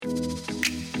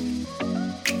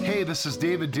Hey, this is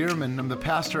David Dearman. I'm the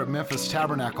pastor at Memphis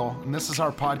Tabernacle, and this is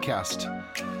our podcast.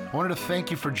 I wanted to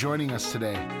thank you for joining us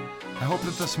today. I hope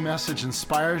that this message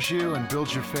inspires you and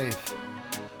builds your faith.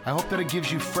 I hope that it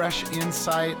gives you fresh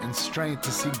insight and strength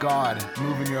to see God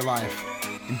move in your life.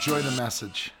 Enjoy the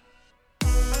message.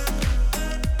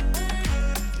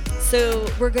 So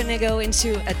we're going to go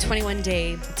into a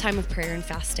 21-day time of prayer and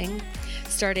fasting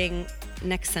starting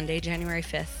next Sunday, January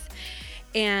 5th.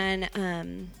 And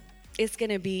it's going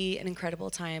to be an incredible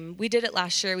time. We did it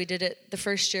last year. We did it the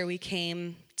first year we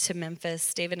came to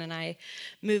Memphis. David and I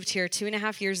moved here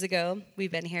 2.5 years ago.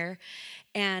 We've been here.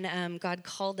 And God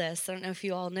called us. I don't know if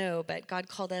you all know, but God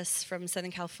called us from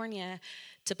Southern California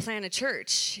to plant a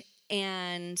church.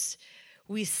 And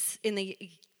we, in the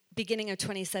beginning of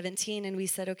 2017, and we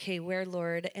said, okay, where,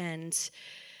 Lord? And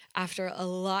after a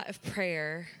lot of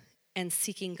prayer and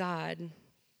seeking God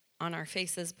on our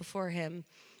faces before him,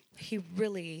 he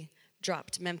really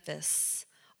dropped Memphis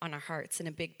on our hearts in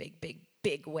a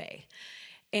big way.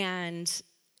 And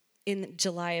in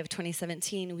July of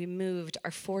 2017, we moved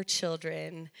our 4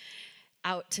 children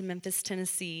out to Memphis,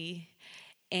 Tennessee,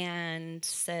 and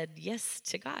said yes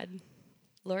to God.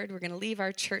 Lord, we're going to leave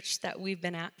our church that we've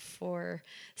been at for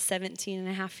 17 and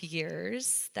a half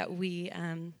years, that we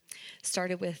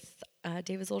started with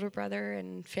David's older brother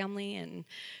and family, and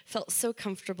felt so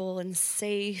comfortable and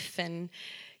safe, and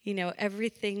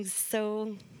everything's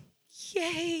so,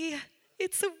 yay,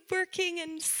 it's so working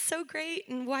and so great,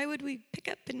 and why would we pick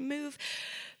up and move?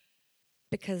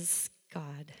 Because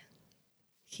God,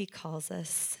 he calls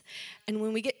us. And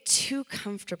when we get too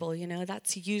comfortable,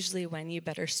 that's usually when you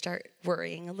better start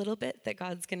worrying a little bit that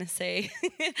God's going to say,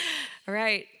 all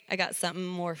right, I got something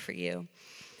more for you.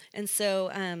 And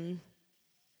so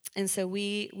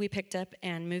we picked up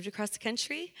and moved across the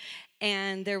country,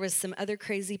 and there was some other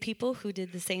crazy people who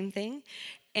did the same thing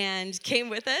and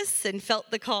came with us and felt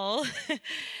the call.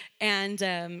 and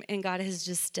God has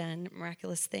just done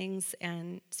miraculous things,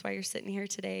 and that's why you're sitting here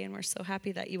today, and we're so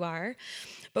happy that you are.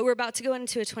 But we're about to go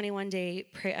into a 21-day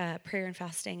prayer and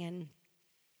fasting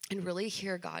and really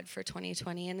hear God for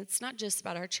 2020. And it's not just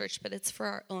about our church, but it's for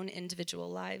our own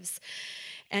individual lives.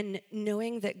 And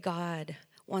knowing that God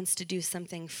wants to do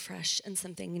something fresh and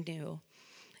something new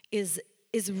is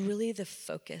really the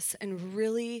focus, and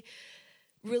really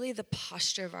the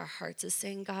posture of our hearts is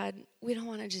saying, God, we don't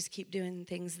want to just keep doing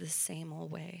things the same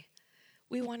old way.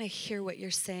 We want to hear what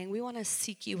you're saying. We want to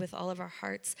seek you with all of our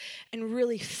hearts and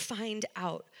really find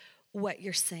out what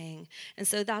you're saying. And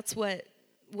so that's what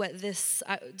this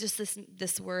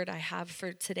word I have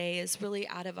for today is really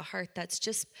out of a heart that's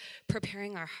just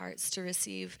preparing our hearts to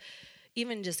receive,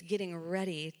 even just getting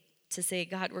ready to say,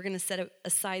 God, we're going to set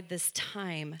aside this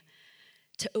time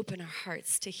to open our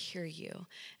hearts to hear you.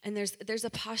 And there's a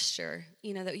posture,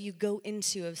 that you go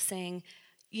into of saying,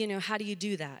 how do you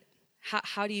do that?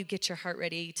 How do you get your heart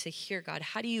ready to hear God?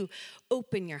 How do you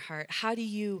open your heart? How do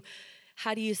you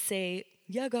say,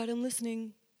 yeah, God, I'm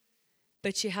listening,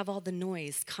 but you have all the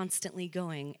noise constantly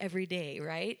going every day,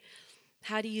 right?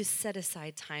 How do you set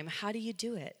aside time? How do you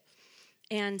do it?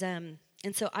 And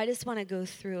so I just want to go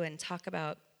through and talk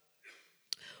about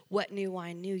what new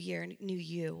wine, new year, new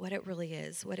you, what it really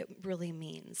is, what it really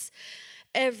means.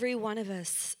 Every one of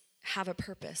us have a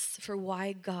purpose for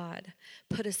why God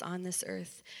put us on this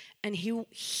earth. And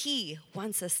he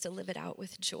wants us to live it out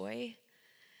with joy,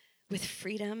 with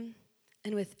freedom,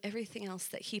 and with everything else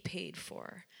that he paid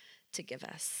for to give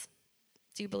us.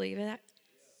 Do you believe that?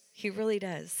 He really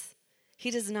does. He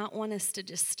does not want us to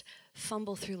just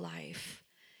fumble through life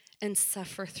and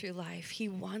suffer through life. He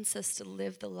wants us to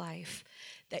live the life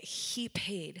that he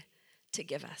paid to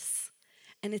give us.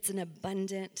 And it's an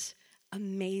abundant,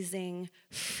 amazing,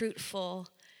 fruitful,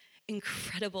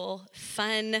 incredible,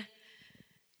 fun.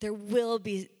 There will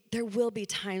be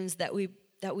times that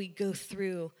we go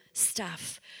through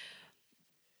stuff.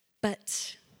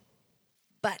 But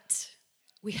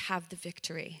we have the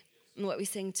victory. And what we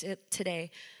sing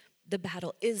today, the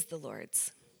battle is the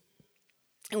Lord's.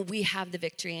 And we have the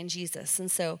victory in Jesus. And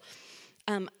so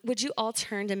would you all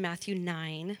turn to Matthew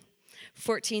 9,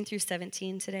 14 through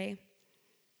 17 today?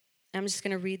 I'm just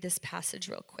going to read this passage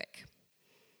real quick.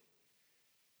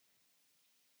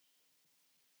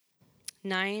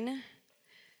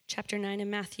 Chapter 9 of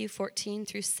Matthew 14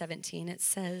 through 17. It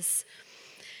says,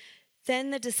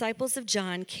 Then the disciples of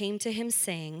John came to him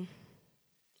saying,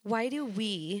 Why do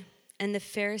we and the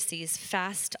Pharisees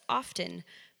fast often,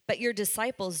 but your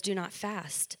disciples do not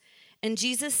fast? And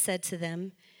Jesus said to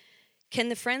them, Can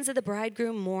the friends of the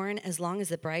bridegroom mourn as long as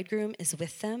the bridegroom is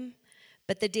with them?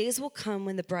 But the days will come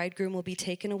when the bridegroom will be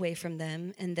taken away from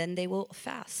them, and then they will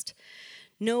fast.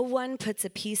 No one puts a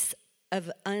piece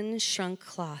of unshrunk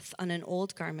cloth on an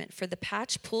old garment, for the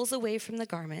patch pulls away from the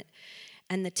garment,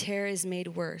 and the tear is made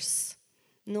worse.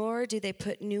 Nor do they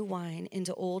put new wine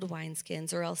into old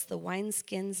wineskins, or else the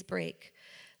wineskins break.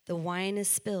 The wine is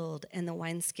spilled, and the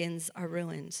wineskins are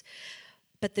ruined.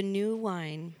 But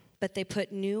they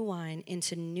put new wine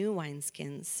into new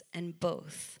wineskins, and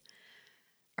both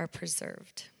are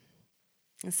preserved.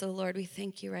 And so, Lord, we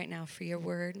thank you right now for your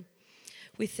word.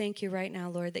 We thank you right now,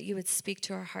 Lord, that you would speak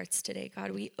to our hearts today.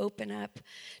 God, we open up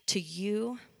to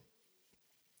you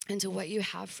and to what you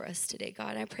have for us today.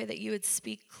 God, I pray that you would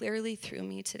speak clearly through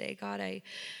me today. God, I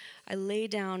lay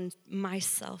down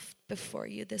myself before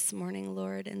you this morning,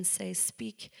 Lord, and say,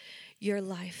 speak your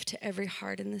life to every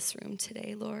heart in this room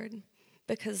today, Lord,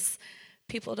 because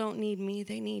people don't need me,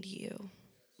 they need you.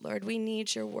 Lord, we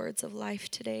need your words of life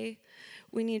today.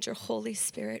 We need your Holy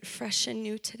Spirit fresh and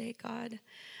new today, God.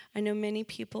 I know many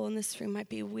people in this room might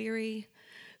be weary.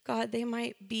 God, they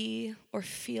might be or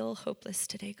feel hopeless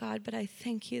today, God, but I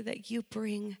thank you that you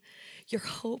bring your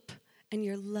hope and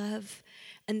your love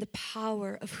and the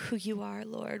power of who you are,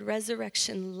 Lord.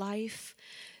 Resurrection life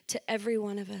to every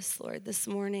one of us, Lord, this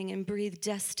morning, and breathe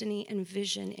destiny and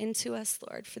vision into us,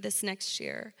 Lord, for this next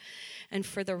year and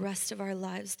for the rest of our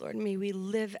lives, Lord. May we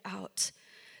live out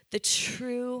the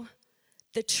true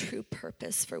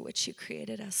purpose for which you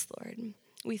created us, Lord.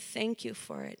 We thank you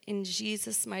for it in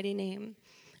Jesus' mighty name.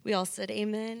 We all said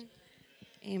amen.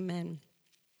 Amen.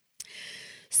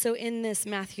 So in this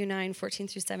Matthew 9, 14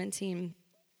 through 17,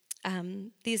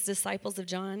 these disciples of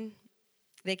John,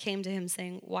 they came to him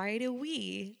saying, why do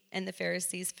we and the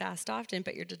Pharisees fast often,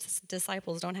 but your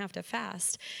disciples don't have to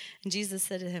fast? And Jesus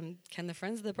said to him, can the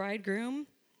friends of the bridegroom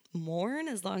mourn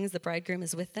as long as the bridegroom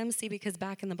is with them? See, because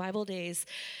back in the Bible days,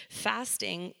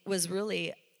 fasting was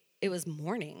really, it was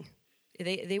mourning.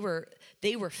 They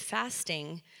were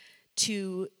fasting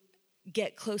to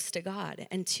get close to God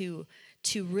and to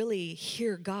really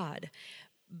hear God.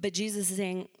 But Jesus is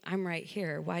saying, I'm right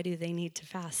here. Why do they need to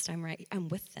fast? I'm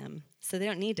with them. So they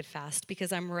don't need to fast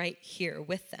because I'm right here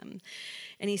with them.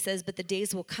 And he says, but the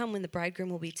days will come when the bridegroom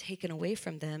will be taken away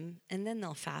from them, and then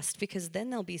they'll fast, because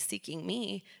then they'll be seeking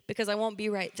me, because I won't be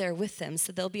right there with them.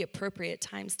 So there'll be appropriate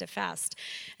times to fast.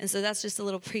 And so that's just a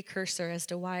little precursor as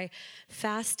to why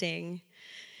fasting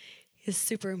is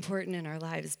super important in our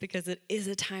lives, because it is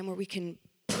a time where we can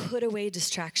put away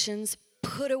distractions,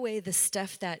 put away the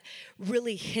stuff that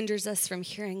really hinders us from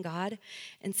hearing God,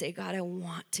 and say, God, I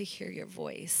want to hear your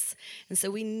voice. And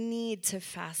so we need to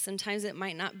fast. Sometimes it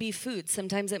might not be food.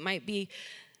 Sometimes it might be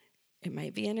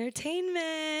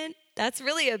entertainment. That's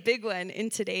really a big one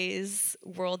in today's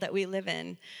world that we live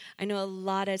in. I know a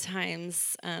lot of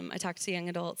times I talk to young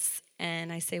adults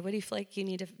and I say, what do you feel like you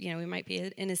need to, we might be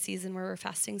in a season where we're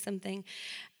fasting something.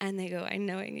 And they go, I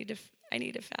know I need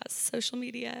to fast social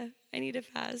media. I need to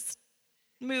fast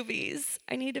movies.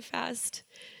 I need to fast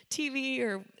TV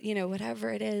or, whatever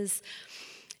it is,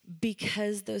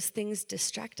 because those things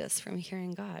distract us from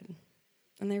hearing God.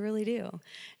 And they really do.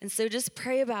 And so just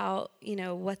pray about,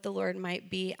 what the Lord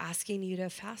might be asking you to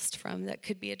fast from that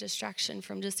could be a distraction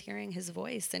from just hearing his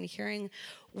voice and hearing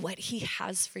what he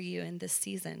has for you in this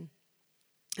season.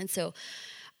 And so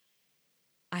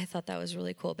I thought that was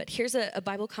really cool. But here's a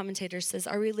Bible commentator says,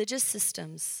 our religious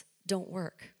systems don't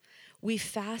work. We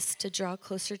fast to draw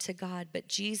closer to God, but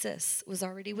Jesus was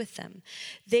already with them.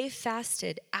 They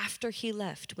fasted after he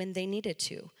left when they needed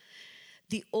to.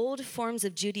 The old forms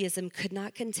of Judaism could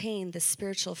not contain the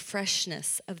spiritual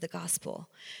freshness of the gospel.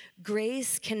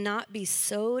 Grace cannot be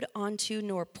sewed onto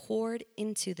nor poured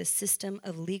into the system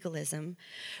of legalism.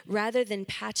 Rather than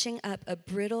patching up a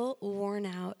brittle, worn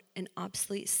out, and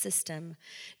obsolete system,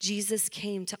 Jesus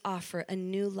came to offer a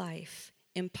new life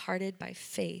imparted by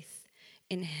faith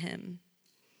in him.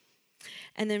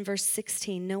 And then verse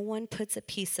 16, no one puts a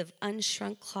piece of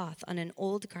unshrunk cloth on an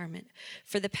old garment,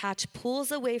 for the patch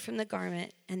pulls away from the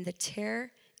garment and the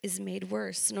tear is made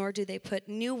worse. Nor do they put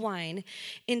new wine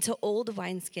into old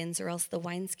wineskins, or else the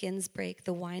wineskins break,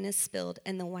 the wine is spilled,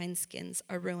 and the wineskins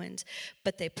are ruined.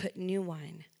 But they put new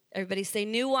wine. Everybody say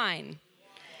new wine.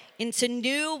 Into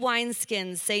new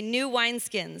wineskins. Say new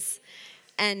wineskins.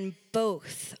 And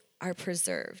both are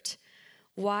preserved.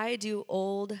 Why do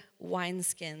old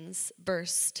wineskins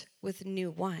burst with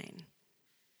new wine?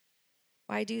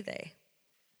 Why do they?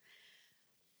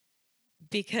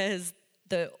 Because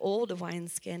the old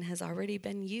wineskin has already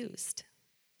been used.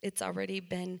 It's already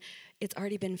been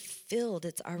filled.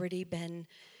 It's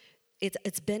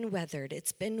been weathered.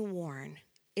 It's been worn.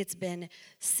 It's been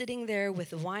sitting there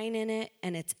with wine in it,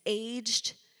 and it's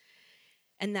aged.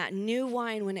 And that new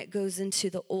wine, when it goes into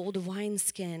the old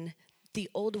wineskin, the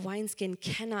old wineskin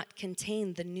cannot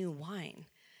contain the new wine.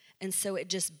 And so it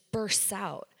just bursts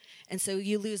out. And so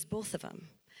you lose both of them.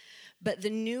 But the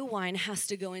new wine has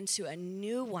to go into a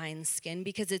new wineskin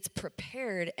because it's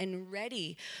prepared and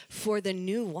ready for the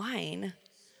new wine.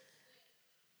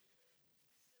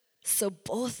 So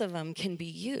both of them can be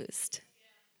used.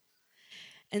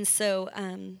 And so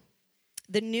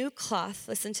the new cloth,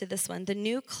 listen to this one, the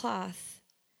new cloth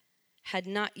had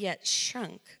not yet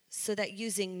shrunk, so that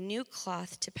using new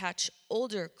cloth to patch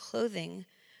older clothing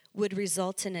would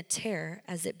result in a tear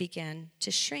as it began to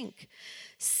shrink.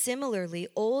 Similarly,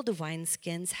 old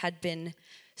wineskins had been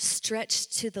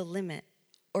stretched to the limit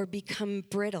or become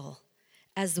brittle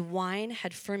as wine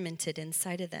had fermented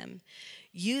inside of them.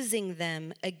 Using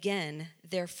them again,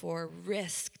 therefore,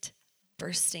 risked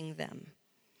bursting them.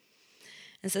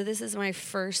 And so this is my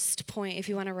first point. If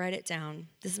you want to write it down,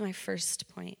 this is my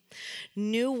first point.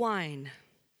 New wine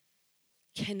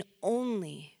can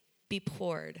only be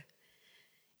poured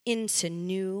into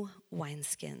new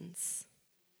wineskins.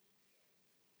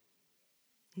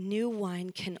 New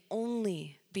wine can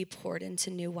only be poured into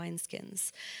new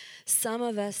wineskins. Some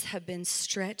of us have been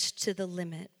stretched to the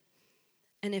limit.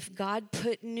 And if God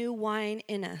put new wine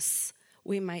in us,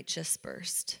 we might just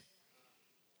burst.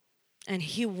 And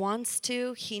he wants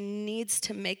to, he needs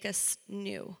to make us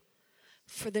new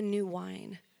for the new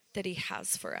wine that he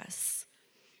has for us.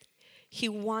 He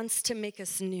wants to make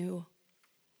us new.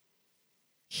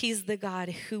 He's the God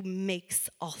who makes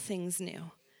all things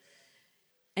new.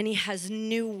 And he has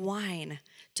new wine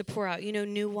to pour out. You know,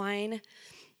 new wine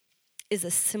is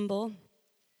a symbol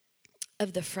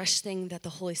of the fresh thing that the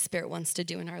Holy Spirit wants to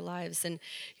do in our lives. And,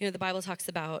 you know, the Bible talks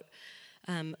about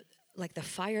like the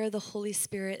fire of the Holy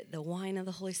Spirit, the wine of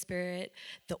the Holy Spirit,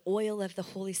 the oil of the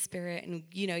Holy Spirit. And,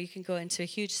 you know, you can go into a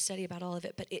huge study about all of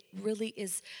it, but it really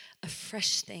is a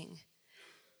fresh thing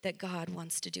that God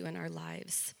wants to do in our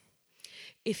lives.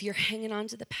 If you're hanging on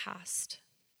to the past,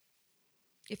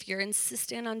 if you're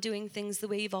insistent on doing things the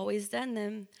way you've always done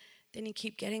them, then you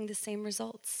keep getting the same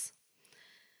results.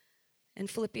 In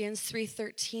Philippians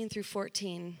 3:13 through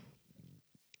 14,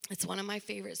 it's one of my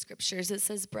favorite scriptures. It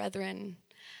says, "Brethren,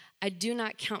 I do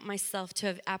not count myself to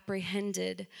have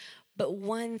apprehended, but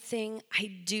one thing I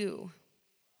do."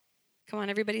 Come on,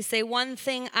 everybody say, "One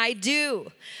thing I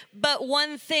do." But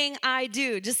one thing I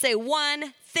do. Just say,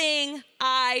 "One thing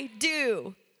I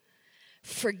do."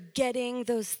 Forgetting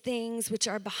those things which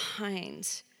are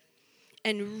behind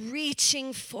and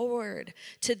reaching forward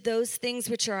to those things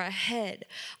which are ahead,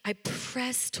 I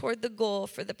press toward the goal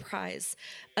for the prize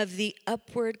of the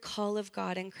upward call of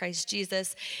God in Christ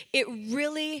Jesus. It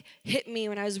really hit me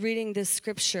when I was reading this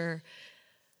scripture.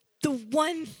 The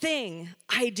one thing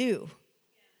I do,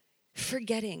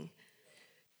 forgetting.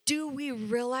 Do we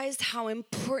realize how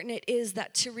important it is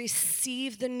that to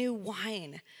receive the new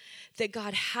wine that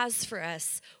God has for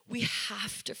us, we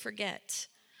have to forget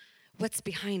what's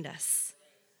behind us?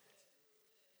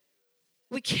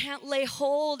 We can't lay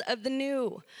hold of the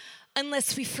new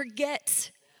unless we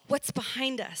forget what's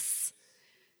behind us.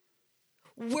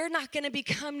 We're not going to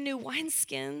become new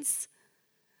wineskins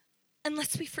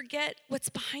unless we forget what's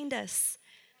behind us.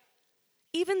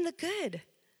 Even the good.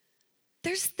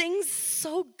 There's things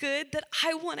so good that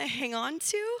I want to hang on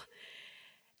to.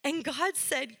 And God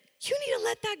said, you need to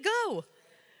let that go.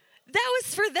 That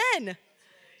was for then.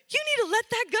 You need to let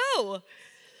that go.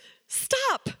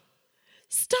 Stop.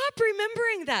 Stop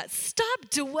remembering that.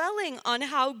 Stop dwelling on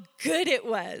how good it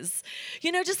was.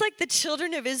 You know, just like the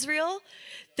children of Israel,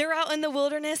 they're out in the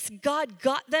wilderness. God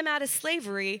got them out of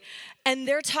slavery, and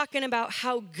they're talking about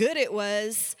how good it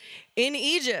was in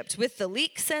Egypt with the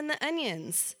leeks and the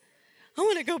onions. I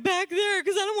want to go back there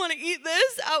because I don't want to eat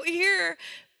this out here.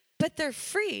 But they're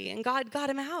free, and God got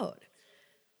them out.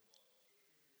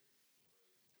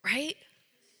 Right?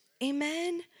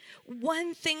 Amen?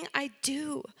 One thing I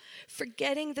do,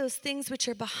 forgetting those things which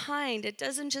are behind. It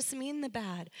doesn't just mean the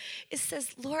bad. It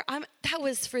says, Lord, that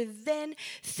was for then.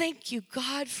 Thank you,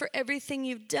 God, for everything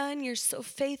you've done. You're so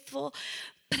faithful.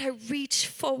 But I reach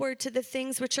forward to the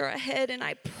things which are ahead, and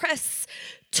I press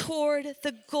toward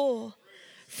the goal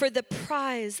for the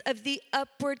prize of the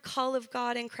upward call of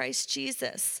God in Christ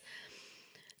Jesus.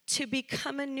 To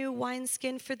become a new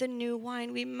wineskin for the new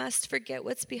wine, we must forget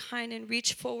what's behind and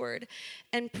reach forward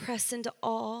and press into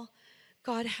all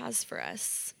God has for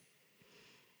us.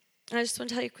 And I just want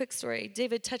to tell you a quick story.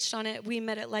 David touched on it. We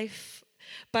met at Life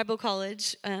Bible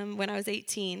College when I was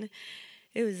 18.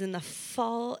 It was in the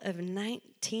fall of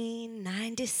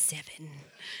 1997.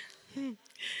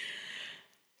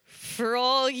 For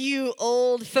all you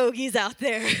old fogies out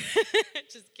there.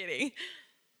 Just kidding.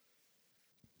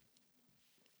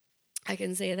 I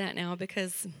can say that now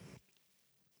because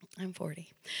I'm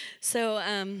 40. So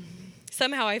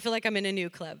somehow I feel like I'm in a new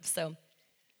club. So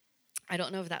I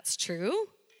don't know if that's true,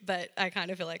 but I kind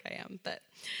of feel like I am. But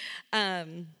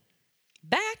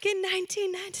back in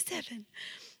 1997,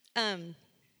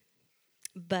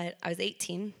 but I was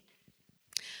 18.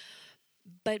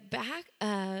 But back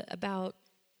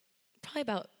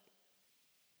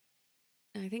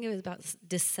I think it was about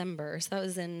December. So that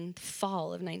was in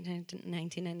fall of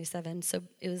 1997. So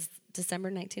it was December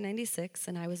 1996,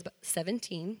 and I was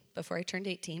 17 before I turned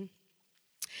 18.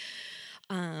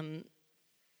 I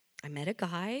met a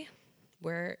guy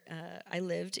where I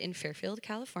lived in Fairfield,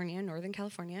 California, Northern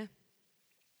California,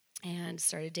 and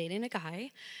started dating a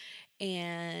guy.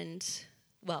 And,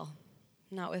 well,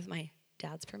 not with my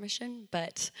dad's permission,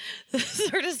 but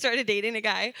sort of started dating a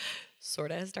guy.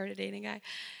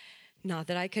 Not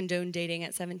that I condone dating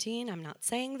at 17. I'm not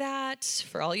saying that.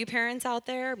 For all you parents out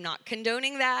there, I'm not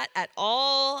condoning that at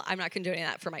all. I'm not condoning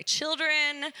that for my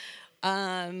children.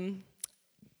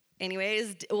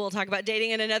 Anyways, we'll talk about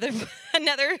dating in another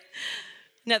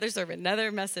sermon,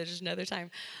 another message, another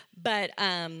time. But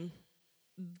it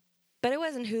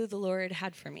wasn't who the Lord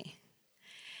had for me.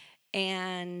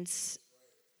 And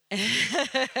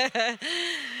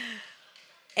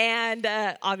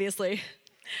obviously,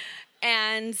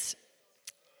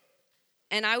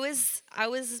 and I was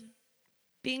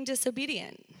being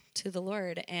disobedient to the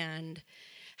Lord and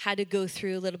had to go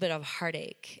through a little bit of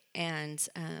heartache and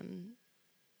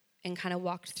kind of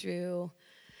walk through,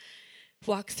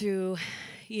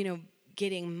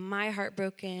 getting my heart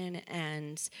broken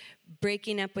and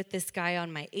breaking up with this guy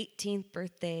on my 18th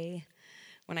birthday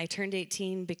when I turned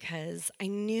 18 because I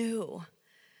knew,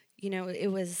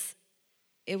 it was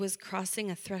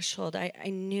crossing a threshold. I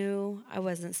knew I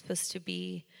wasn't supposed to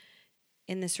be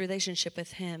in this relationship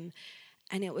with him.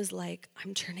 And it was like,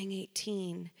 I'm turning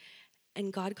 18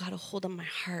 and God got a hold of my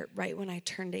heart right when I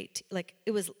turned 18. Like,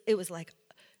 it was like,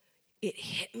 it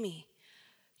hit me.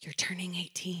 You're turning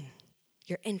 18.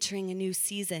 You're entering a new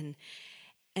season.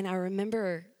 And I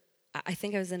remember, I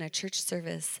think I was in a church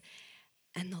service,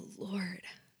 and the Lord,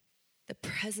 the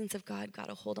presence of God got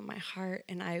a hold of my heart,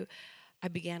 and I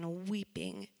began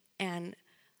weeping, and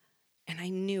I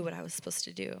knew what I was supposed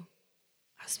to do.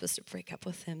 I was supposed to break up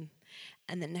with him.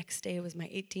 And the next day was my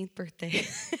 18th birthday.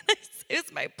 It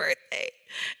was my birthday.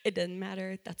 It doesn't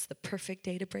matter. That's the perfect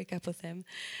day to break up with him.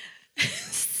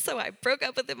 So I broke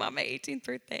up with him on my 18th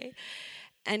birthday.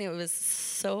 And it was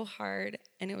so hard,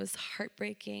 and it was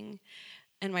heartbreaking.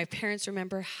 And my parents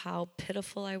remember how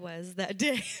pitiful I was that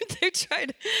day. They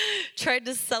tried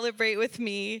to celebrate with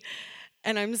me.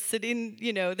 And I'm sitting,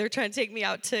 they're trying to take me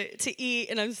out to eat.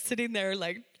 And I'm sitting there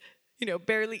like,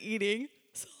 barely eating,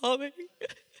 sobbing,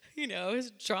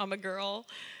 drama girl.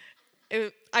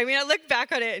 I look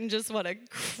back on it and just want to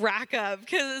crack up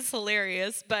because it's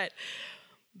hilarious. But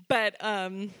that's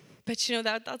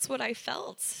what I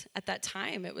felt at that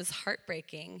time. It was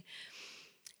heartbreaking.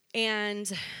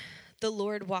 And the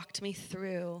Lord walked me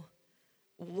through,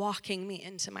 walking me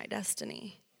into my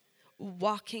destiny,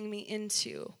 walking me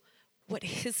into what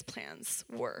his plans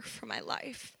were for my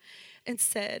life, and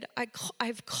said,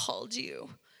 I've called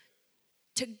you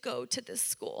to go to this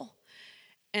school.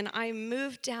 And I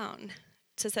moved down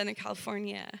to Southern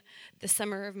California the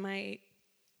summer of my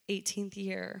 18th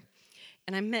year,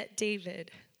 and I met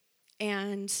David,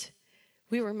 and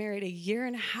we were married a year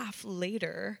and a half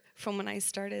later from when I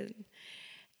started.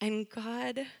 And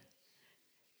God,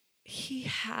 he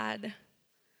had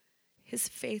his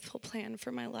faithful plan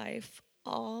for my life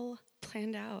all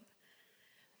planned out.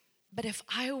 But if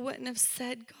I wouldn't have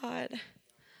said, God,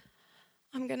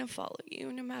 I'm going to follow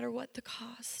you no matter what the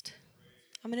cost.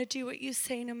 I'm going to do what you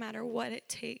say no matter what it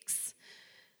takes,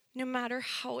 no matter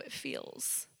how it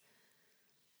feels,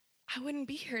 I wouldn't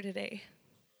be here today.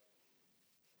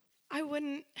 I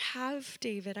wouldn't have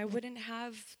David. I wouldn't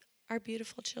have our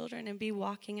beautiful children and be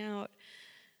walking out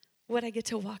what I get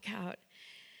to walk out.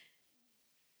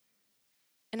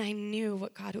 And I knew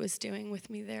what God was doing with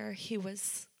me there. He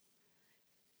was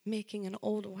making an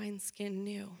old wineskin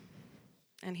new,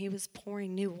 and he was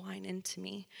pouring new wine into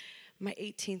me, my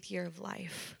 18th year of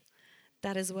life.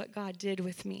 That is what God did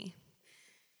with me.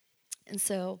 And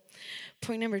so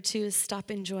point number 2 is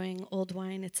stop enjoying old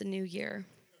wine. It's a new year.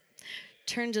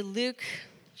 Turn to Luke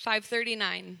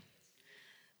 5:39.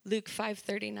 Luke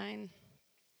 5:39.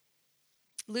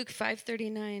 Luke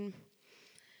 5:39.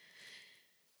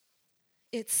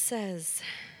 It says,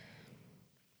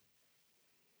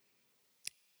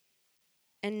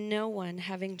 and no one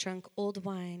having drunk old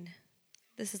wine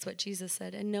This is what Jesus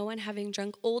said. And no one having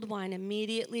drunk old wine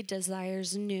immediately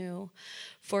desires new,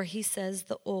 for he says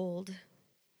the old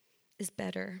is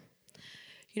better.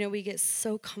 You know, we get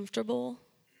so comfortable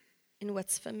in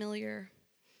what's familiar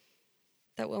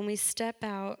that when we step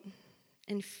out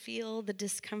and feel the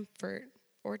discomfort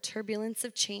or turbulence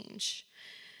of change,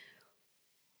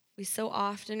 we so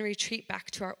often retreat back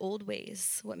to our old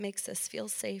ways, what makes us feel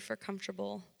safe or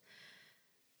comfortable.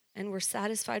 And we're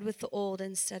satisfied with the old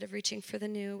instead of reaching for the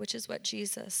new, which is what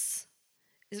Jesus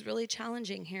is really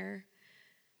challenging here.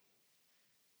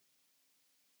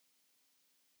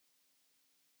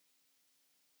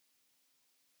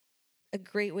 A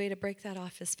great way to break that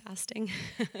off is fasting.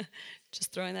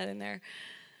 Just throwing that in there.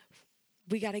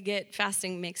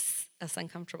 Fasting makes us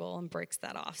uncomfortable and breaks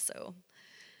that off. So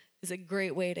it's a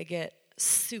great way to get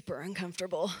super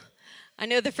uncomfortable. I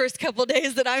know the first couple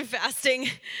days that I'm fasting,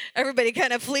 everybody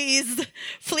kind of flees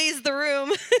the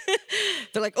room.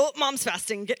 They're like, oh, mom's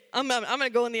fasting. I'm going to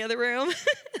go in the other room.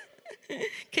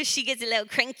 Because she gets a little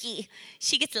cranky.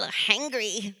 She gets a little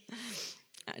hangry.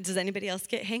 Does anybody else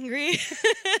get hangry?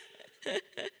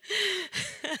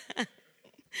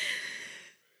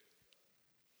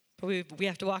 But we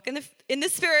have to walk in the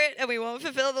spirit, and we won't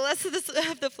fulfill the lust of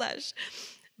the flesh.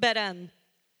 But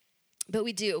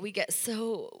we do. We get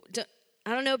so.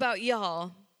 I don't know about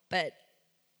y'all, but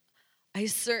I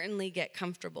certainly get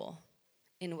comfortable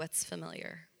in what's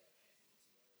familiar.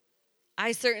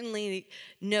 I certainly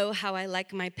know how I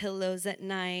like my pillows at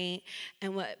night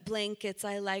and what blankets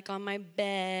I like on my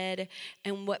bed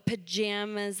and what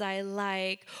pajamas I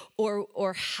like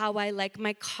or how I like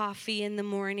my coffee in the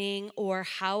morning or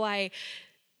how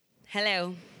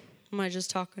hello, am I just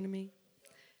talking to me?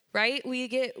 Right? We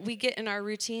get in our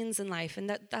routines in life, and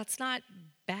that's not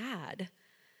bad.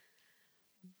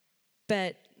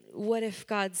 But what if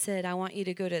God said, I want you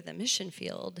to go to the mission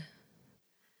field?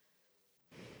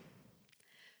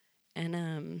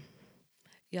 And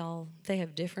y'all, they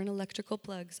have different electrical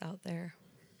plugs out there.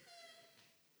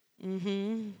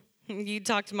 You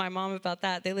talked to my mom about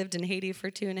that. They lived in Haiti for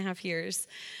 2.5 years.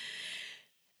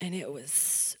 And it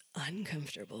was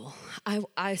uncomfortable.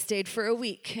 I stayed for a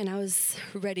week, and I was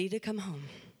ready to come home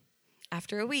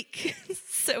after a week.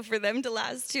 So for them to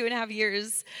last 2.5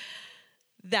 years,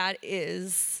 that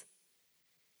is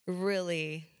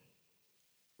really,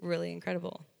 really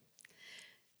incredible.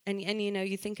 And you know,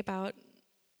 you think about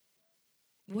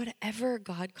whatever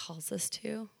God calls us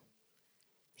to,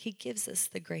 he gives us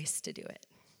the grace to do it.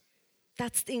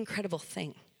 That's the incredible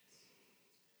thing,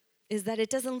 is that it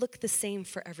doesn't look the same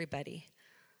for everybody.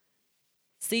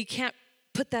 So you can't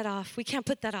put that off. We can't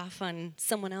put that off on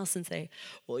someone else and say,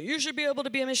 well, you should be able to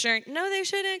be a missionary. No, they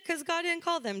shouldn't, because God didn't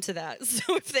call them to that.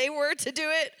 So if they were to do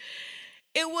it,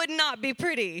 it would not be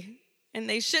pretty. And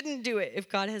they shouldn't do it if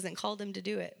God hasn't called them to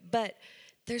do it. But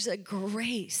there's a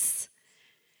grace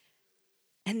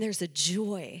and there's a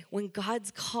joy when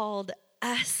God's called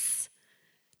us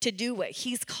to do what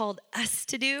he's called us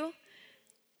to do.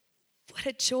 What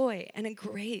a joy and a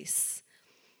grace.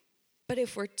 But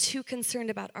if we're too concerned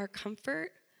about our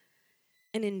comfort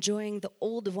and enjoying the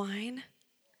old wine,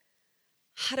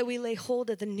 how do we lay hold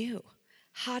of the new?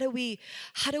 How do we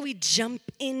jump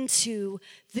into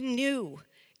the new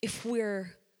if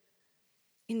we're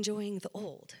enjoying the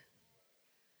old?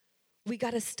 We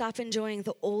got to stop enjoying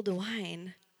the old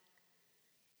wine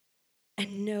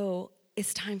and know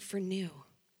it's time for new.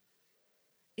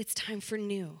 It's time for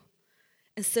new.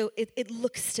 And so it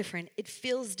looks different. It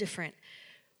feels different.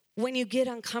 When you get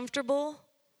uncomfortable,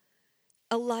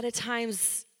 a lot of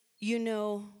times you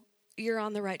know you're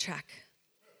on the right track.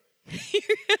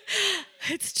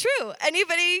 It's true.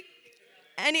 Anybody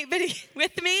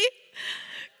with me?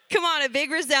 Come on, a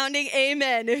big resounding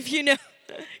amen if you know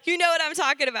what I'm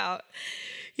talking about.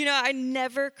 You know, I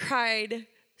never cried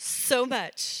so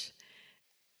much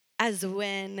as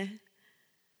when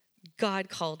God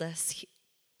called us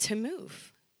to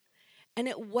move. And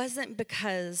it wasn't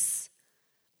because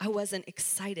I wasn't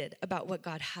excited about what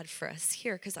God had for us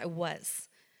here, because I was,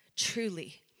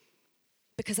 truly.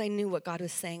 Because I knew what God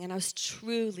was saying, and I was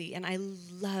truly, and I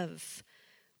love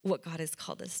what God has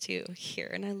called us to here.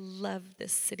 And I love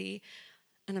this city,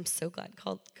 and I'm so glad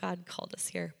God called us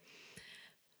here.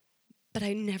 But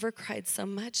I never cried so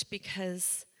much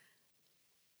because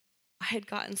I had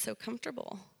gotten so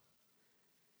comfortable.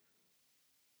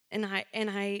 And I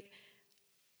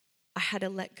had to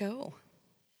let go.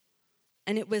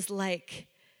 And it was like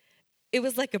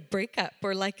a breakup,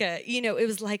 or it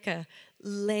was like a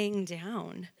laying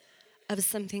down of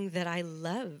something that I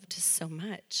loved so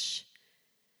much.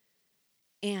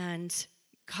 And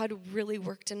God really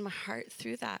worked in my heart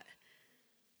through that.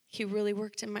 He really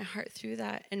worked in my heart through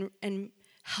that and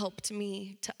helped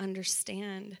me to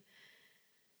understand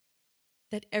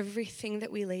that everything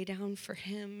that we lay down for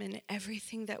him and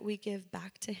everything that we give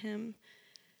back to him,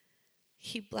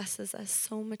 he blesses us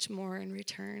so much more in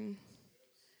return.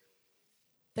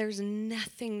 There's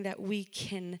nothing that we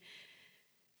can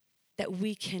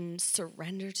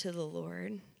surrender to the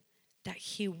Lord that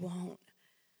he won't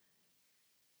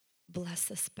bless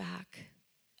us back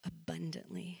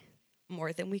abundantly,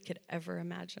 more than we could ever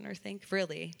imagine or think,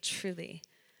 really, truly.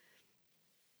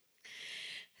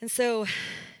 And so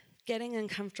getting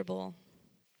uncomfortable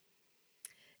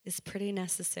is pretty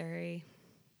necessary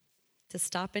to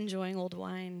stop enjoying old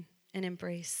wine and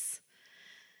embrace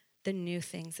the new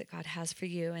things that God has for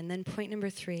you. And then point number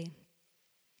 3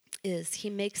 is he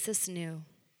makes us new.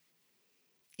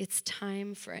 It's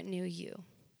time for a new you.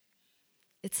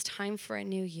 It's time for a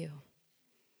new you.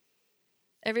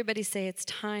 Everybody say, it's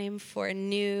time for a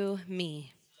new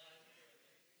me.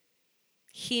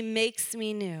 He makes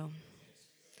me new.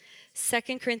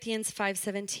 2 Corinthians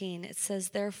 5:17, it says,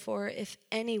 therefore, if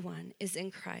anyone is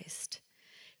in Christ,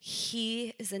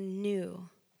 he is a new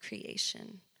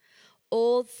creation.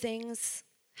 Old things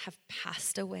have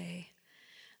passed away.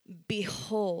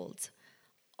 Behold,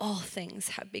 all things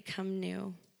have become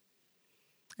new.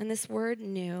 And this word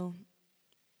new,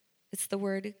 it's the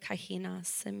word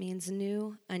kahinos. It means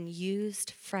new,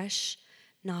 unused, fresh,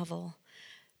 novel.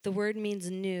 The word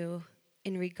means new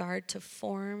in regard to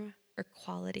form or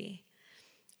quality,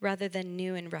 rather than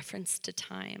new in reference to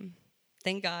time.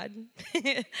 Thank God.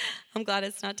 I'm glad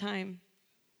it's not time.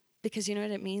 Because you know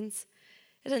what it means?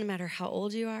 It doesn't matter how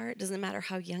old you are. It doesn't matter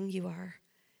how young you are.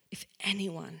 If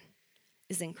anyone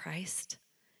is in Christ,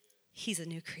 he's a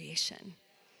new creation.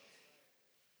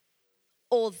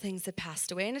 Old things have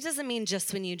passed away. And it doesn't mean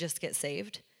just when you just get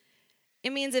saved.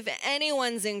 It means if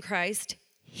anyone's in Christ,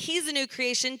 he's a new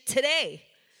creation today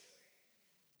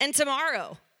and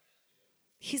tomorrow.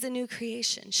 He's a new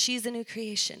creation. She's a new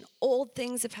creation. Old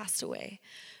things have passed away.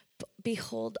 But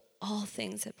behold, all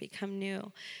things have become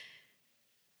new.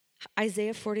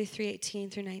 Isaiah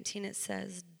 43:18-19, it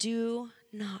says, do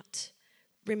not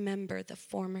remember the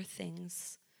former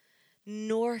things,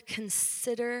 nor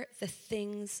consider the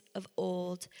things of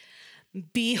old.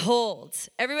 Behold.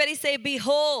 Everybody say,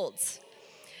 behold.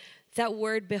 That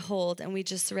word behold, and we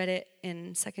just read it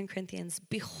in 2 Corinthians.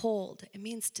 Behold, it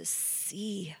means to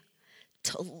see,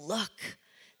 to look,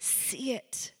 see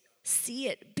it.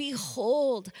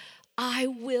 Behold, I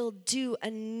will do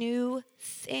a new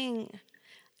thing.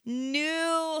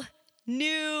 New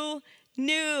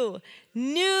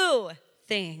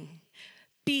thing.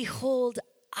 Behold,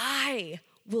 I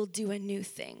will do a new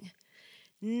thing.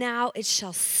 Now it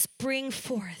shall spring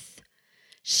forth.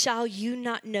 Shall you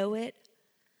not know it?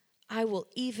 I will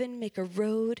even make a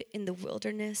road in the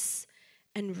wilderness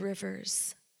and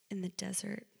rivers in the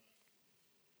desert.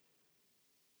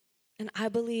 And I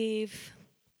believe,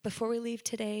 before we leave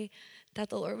today, that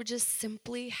the Lord would just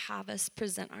simply have us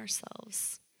present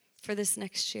ourselves for this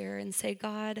next year and say,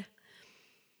 God,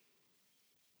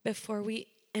 before we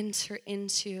enter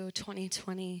into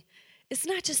 2020, it's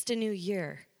not just a new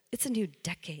year, it's a new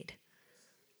decade.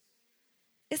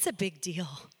 It's a big deal.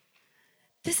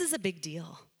 This is a big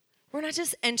deal. We're not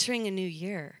just entering a new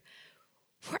year,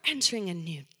 we're entering a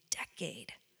new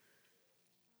decade.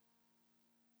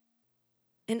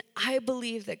 And I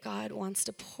believe that God wants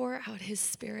to pour out his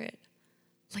Spirit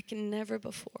like never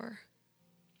before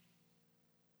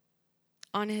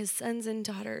on his sons and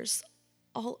daughters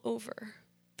all over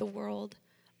the world,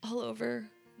 all over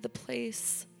the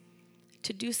place,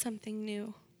 to do something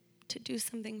new, to do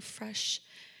something fresh,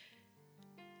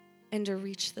 and to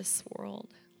reach this world.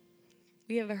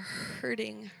 We have a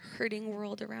hurting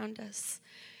world around us.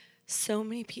 So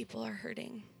many people are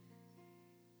hurting.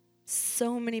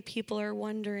 So many people are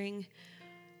wondering,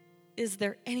 is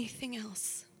there anything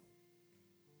else?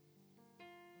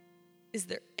 Is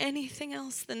there anything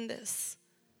else than this?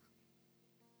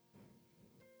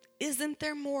 Isn't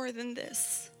there more than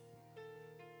this?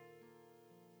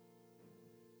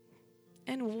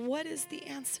 And what is the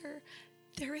answer?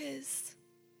 There is.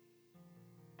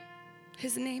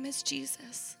 His name is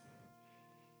Jesus.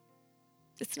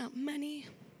 It's not money.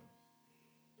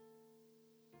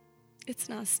 It's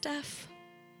not stuff.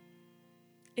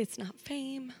 It's not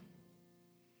fame.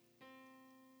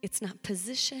 It's not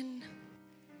position.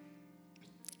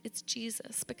 It's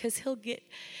Jesus, because he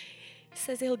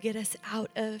says he'll get us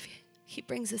he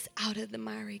brings us out of the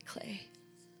miry clay.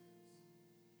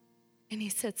 And he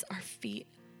sets our feet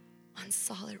on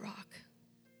solid rock.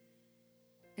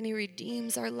 And he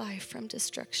redeems our life from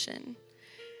destruction.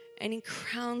 And he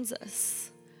crowns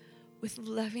us with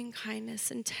loving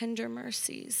kindness and tender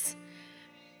mercies.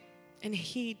 And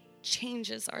he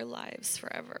changes our lives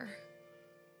forever.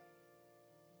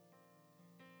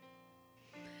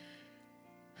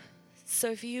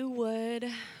 So if you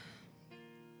would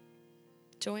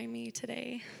join me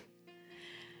today,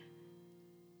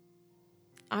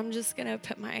 I'm just going to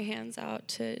put my hands out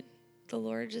to the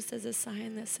Lord just as a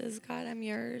sign that says, God, I'm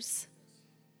yours.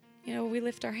 You know, we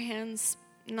lift our hands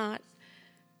not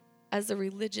as a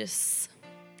religious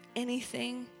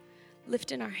anything.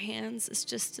 Lifting our hands is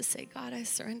just to say, God, I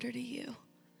surrender to you.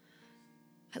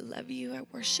 I love you. I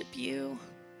worship you.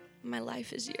 My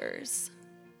life is yours.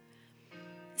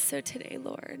 So today,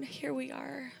 Lord, here we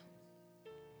are.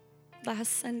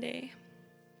 Last Sunday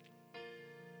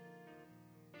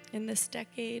in this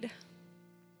decade.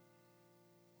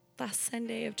 Last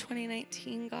Sunday of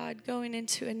 2019, God, going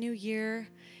into a new year,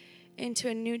 into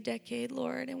a new decade,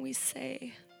 Lord, and we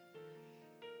say,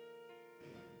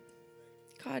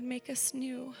 God, make us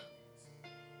new.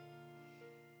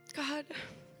 God,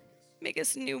 make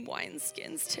us new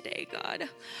wineskins today, God.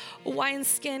 A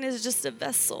wineskin is just a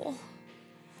vessel.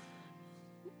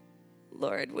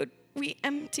 Lord, would we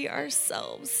empty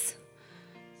ourselves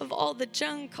of all the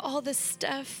junk, all the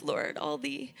stuff, Lord, all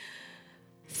the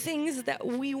things that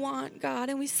we want, God,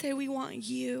 and we say we want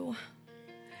you.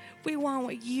 We want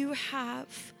what you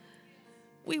have.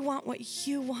 We want what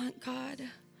you want, God.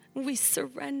 We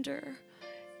surrender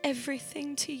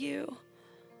everything to you.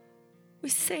 We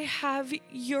say, have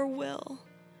your will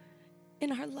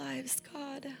in our lives,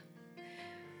 God.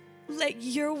 Let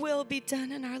your will be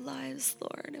done in our lives,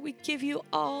 Lord. We give you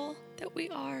all that we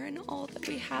are and all that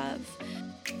we have.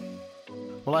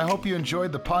 Well, I hope you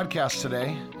enjoyed the podcast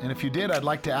today. And if you did, I'd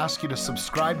like to ask you to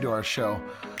subscribe to our show.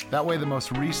 That way the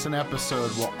most recent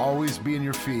episode will always be in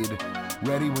your feed,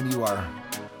 ready when you are.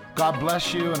 God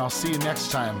bless you, and I'll see you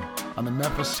next time on the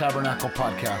Memphis Tabernacle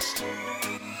Podcast.